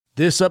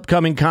This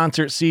upcoming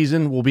concert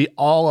season will be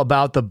all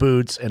about the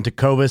boots, and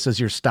Tecovas is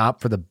your stop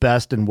for the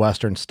best in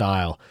Western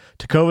style.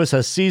 Tecovas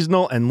has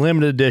seasonal and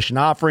limited edition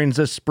offerings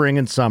this spring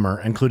and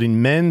summer,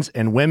 including men's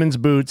and women's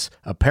boots,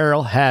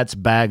 apparel, hats,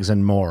 bags,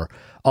 and more.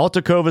 All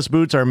Tecovas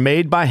boots are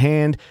made by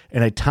hand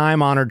in a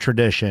time-honored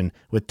tradition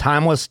with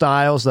timeless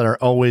styles that are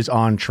always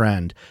on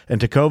trend. And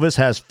Tecovas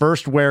has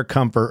first wear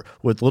comfort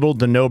with little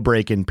to no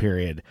break-in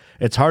period.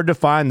 It's hard to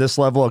find this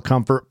level of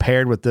comfort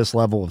paired with this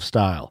level of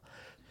style.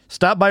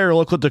 Stop by your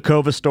local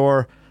Tecovas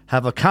store,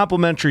 have a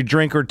complimentary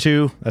drink or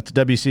two, that's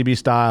WCB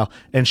style,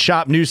 and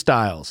shop new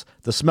styles.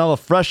 The smell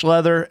of fresh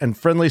leather and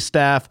friendly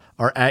staff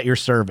are at your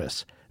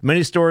service.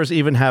 Many stores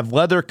even have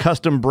leather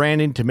custom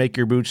branding to make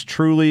your boots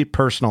truly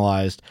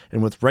personalized.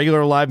 And with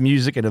regular live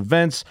music and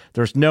events,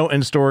 there's no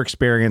in-store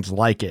experience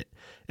like it.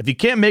 If you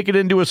can't make it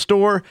into a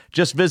store,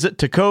 just visit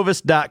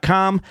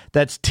tecovas.com.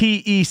 That's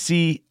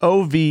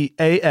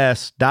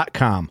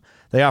TECOVAS.com.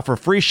 They offer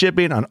free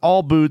shipping on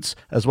all boots,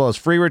 as well as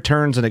free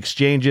returns and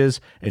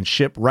exchanges, and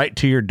ship right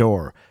to your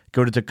door.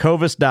 Go to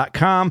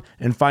tecovas.com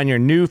and find your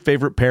new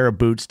favorite pair of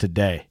boots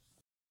today.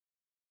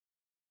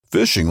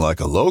 Fishing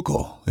like a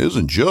local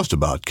isn't just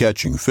about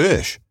catching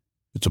fish.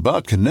 It's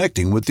about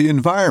connecting with the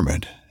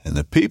environment and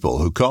the people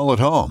who call it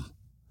home.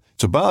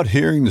 It's about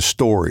hearing the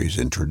stories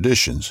and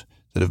traditions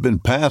that have been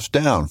passed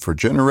down for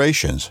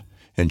generations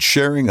and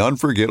sharing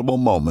unforgettable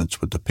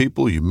moments with the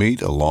people you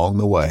meet along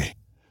the way.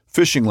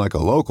 Fishing like a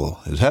local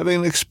is having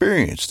an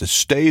experience that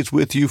stays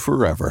with you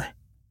forever.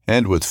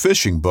 And with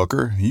Fishing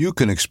Booker, you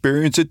can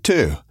experience it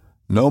too,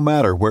 no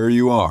matter where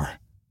you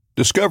are.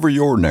 Discover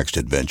your next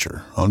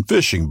adventure on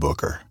Fishing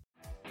Booker.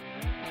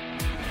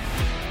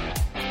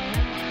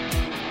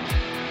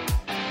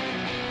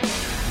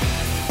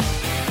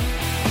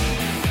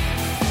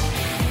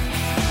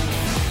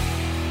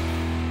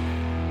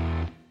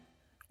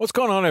 What's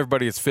going on,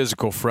 everybody? It's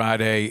Physical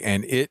Friday,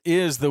 and it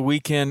is the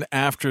weekend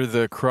after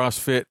the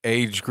CrossFit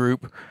age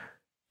group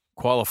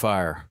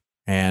qualifier.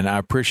 And I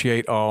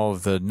appreciate all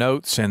of the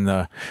notes and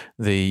the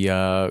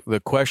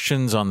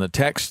questions on the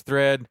text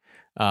thread.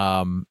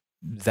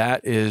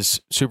 That is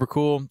super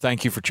cool.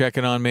 Thank you for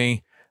checking on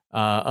me.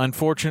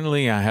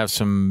 Unfortunately, I have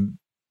some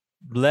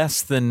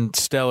less than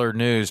stellar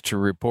news to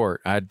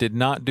report. I did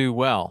not do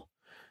well,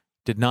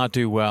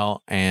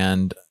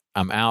 and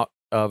I'm out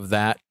of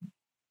that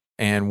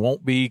and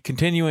won't be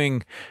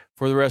continuing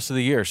for the rest of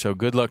the year. So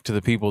good luck to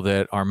the people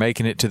that are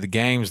making it to the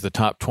games, the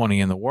top 20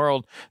 in the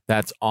world.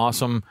 That's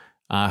awesome.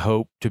 I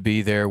hope to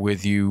be there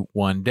with you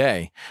one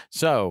day.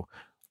 So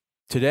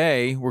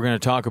today we're going to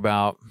talk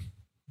about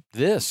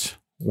this,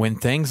 when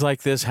things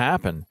like this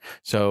happen.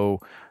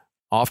 So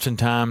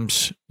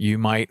oftentimes you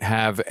might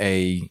have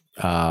a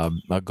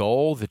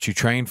goal that you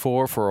train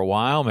for a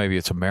while. Maybe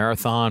it's a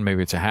marathon,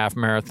 maybe it's a half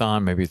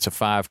marathon, maybe it's a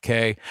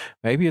 5K,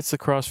 maybe it's the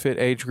CrossFit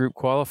age group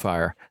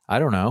qualifier. I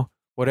don't know.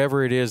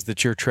 Whatever it is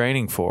that you're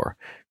training for.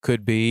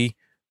 Could be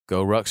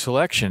Go Ruck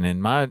Selection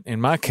in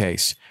my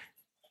case.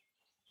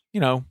 You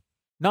know,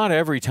 not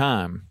every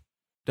time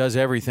does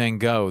everything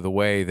go the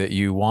way that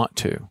you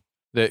want it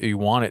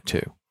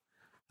to.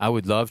 I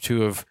would love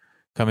to have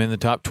come in the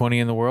top 20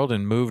 in the world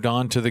and moved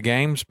on to the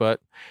games, but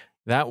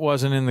that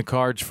wasn't in the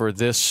cards for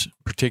this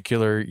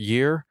particular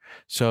year.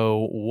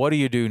 So what do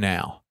you do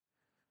now?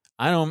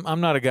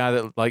 I'm not a guy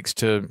that likes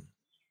to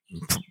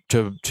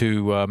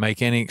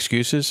make any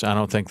excuses. I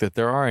don't think that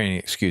there are any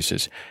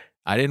excuses.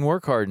 I didn't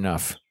work hard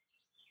enough.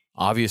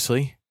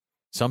 Obviously,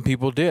 some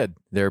people did.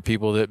 There are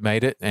people that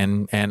made it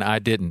and I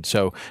didn't.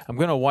 So I'm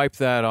going to wipe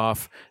that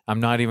off.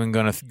 I'm not even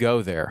going to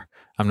go there.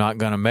 I'm not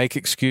going to make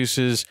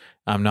excuses.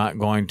 I'm not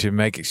going to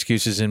make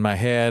excuses in my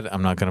head.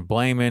 I'm not going to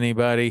blame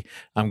anybody.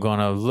 I'm going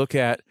to look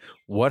at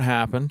what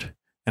happened,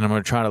 and I'm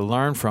going to try to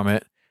learn from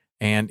it.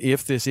 And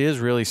if this is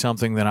really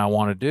something that I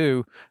want to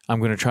do, I'm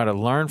going to try to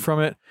learn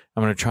from it.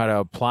 I'm going to try to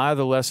apply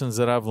the lessons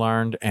that I've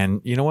learned. And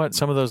you know what?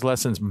 Some of those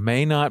lessons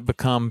may not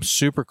become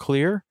super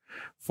clear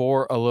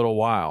for a little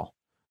while.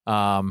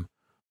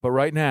 But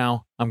right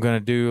now, I'm going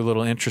to do a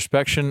little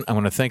introspection. I'm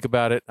going to think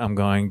about it. I'm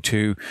going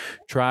to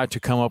try to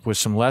come up with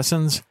some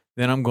lessons.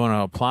 Then I'm going to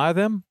apply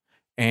them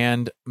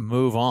and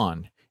move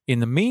on.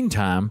 In the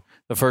meantime,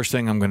 the first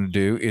thing I'm going to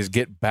do is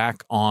get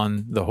back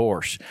on the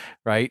horse,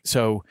 right?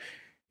 So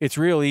it's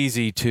real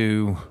easy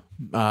to,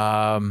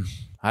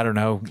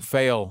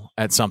 fail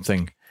at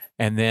something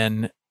and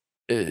then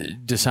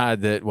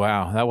decide that,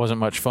 wow, that wasn't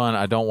much fun.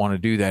 I don't want to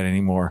do that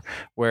anymore.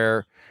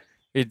 Where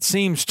it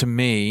seems to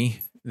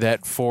me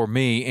that for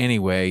me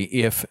anyway,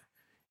 if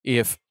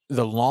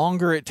the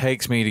longer it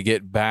takes me to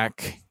get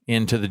back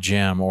into the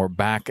gym or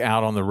back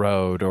out on the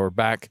road or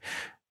back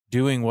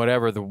doing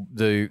whatever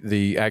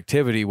the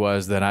activity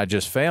was that I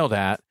just failed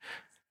at,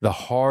 the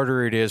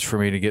harder it is for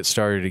me to get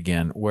started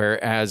again.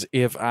 Whereas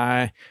if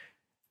I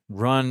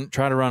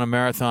try to run a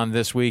marathon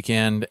this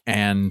weekend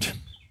and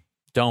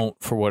don't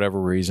for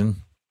whatever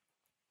reason,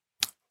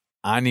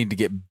 I need to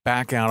get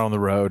back out on the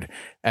road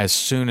as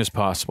soon as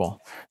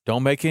possible.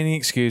 Don't make any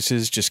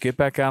excuses. Just get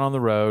back out on the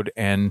road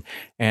and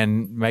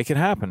make it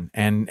happen,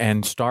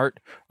 and start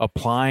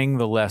applying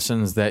the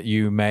lessons that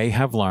you may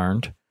have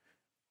learned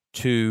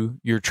to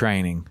your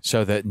training,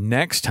 so that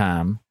next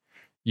time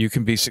you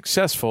can be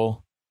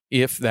successful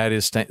if that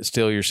is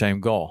still your same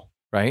goal,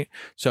 right?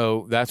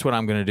 So that's what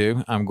I'm going to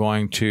do. I'm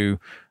going to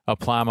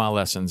apply my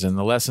lessons, and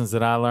the lessons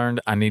that I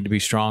learned, I need to be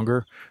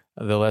stronger.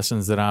 The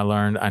lessons that I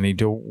learned, I need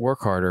to work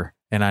harder,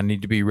 and I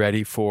need to be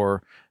ready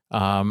for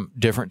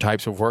different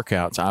types of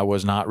workouts. I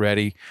was not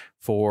ready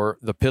for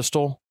the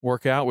pistol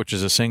workout, which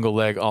is a single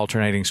leg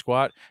alternating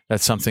squat.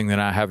 That's something that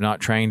I have not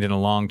trained in a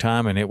long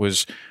time, and it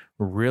was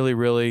really,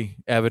 really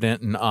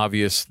evident and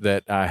obvious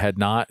that I had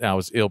not. I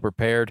was ill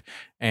prepared,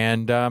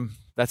 and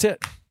that's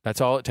it. That's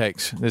all it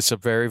takes. It's a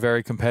very,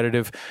 very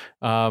competitive,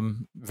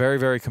 very,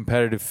 very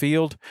competitive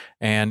field.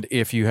 And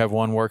if you have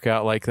one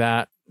workout like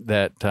that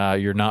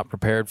you're not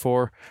prepared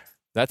for,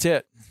 that's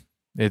it.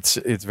 It's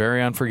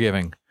very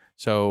unforgiving.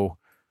 So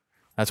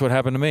that's what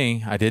happened to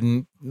me. I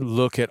didn't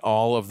look at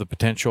all of the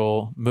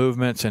potential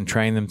movements and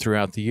train them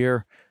throughout the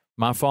year.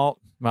 My fault,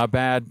 my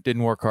bad,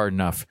 didn't work hard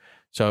enough.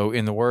 So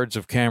in the words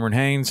of Cameron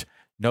Hanes,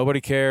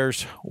 nobody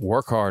cares,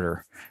 work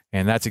harder.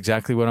 And that's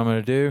exactly what I'm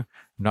going to do.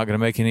 I'm not going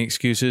to make any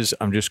excuses.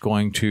 I'm just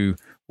going to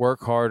work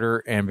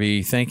harder and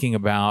be thinking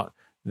about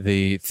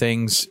the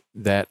things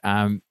that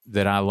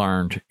I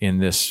learned in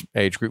this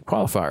age group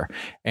qualifier.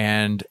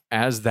 And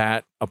as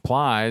that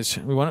applies,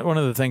 one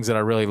of the things that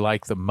I really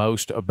like the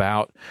most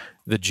about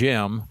the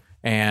gym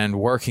and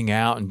working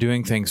out and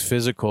doing things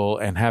physical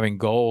and having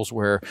goals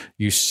where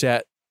you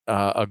set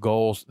a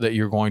goal that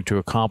you're going to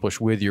accomplish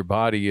with your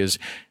body is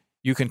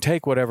you can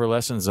take whatever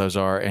lessons those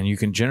are and you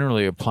can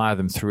generally apply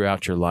them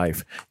throughout your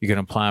life. You can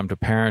apply them to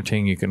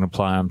parenting. You can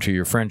apply them to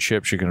your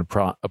friendships. You can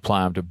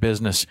apply them to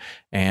business.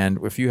 And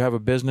if you have a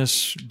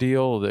business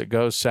deal that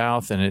goes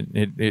south and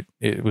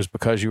it was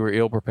because you were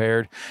ill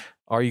prepared,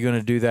 are you going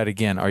to do that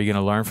again? Are you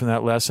going to learn from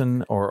that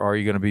lesson, or are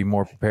you going to be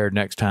more prepared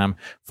next time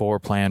for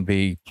plan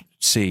B,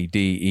 C,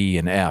 D, E,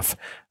 and F,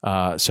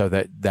 so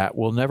that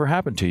will never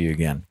happen to you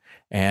again?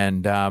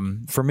 And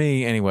for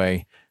me,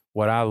 anyway,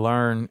 what I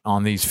learn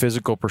on these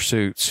physical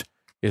pursuits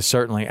is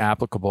certainly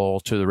applicable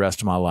to the rest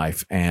of my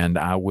life. And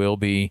I will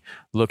be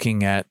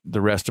looking at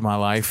the rest of my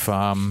life,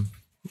 in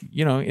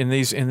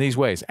these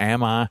ways.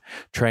 Am I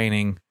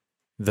training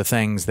the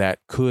things that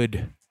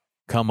could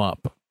come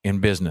up in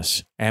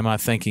business? Am I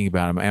thinking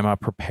about them? Am I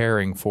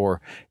preparing for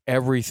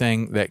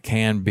everything that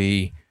can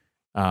be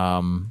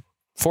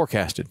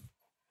forecasted?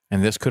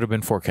 And this could have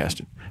been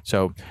forecasted.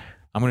 So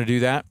I'm going to do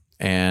that.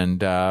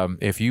 And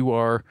if you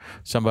are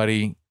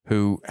somebody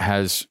who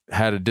has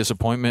had a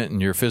disappointment in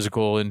your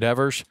physical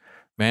endeavors,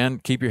 man,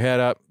 keep your head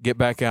up, get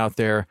back out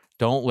there.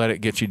 Don't let it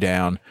get you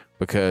down,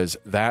 because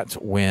that's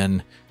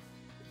when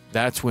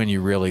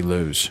you really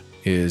lose,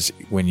 is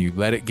when you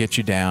let it get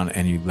you down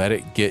and you let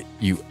it get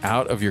you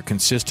out of your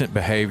consistent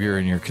behavior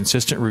and your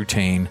consistent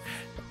routine.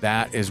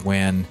 That's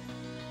when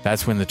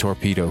the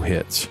torpedo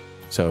hits.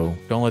 So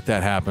don't let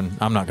that happen.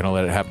 I'm not going to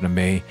let it happen to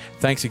me.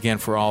 Thanks again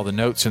for all the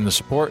notes and the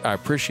support. I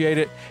appreciate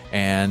it.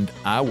 And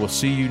I will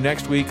see you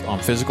next week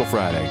on Physical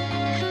Friday.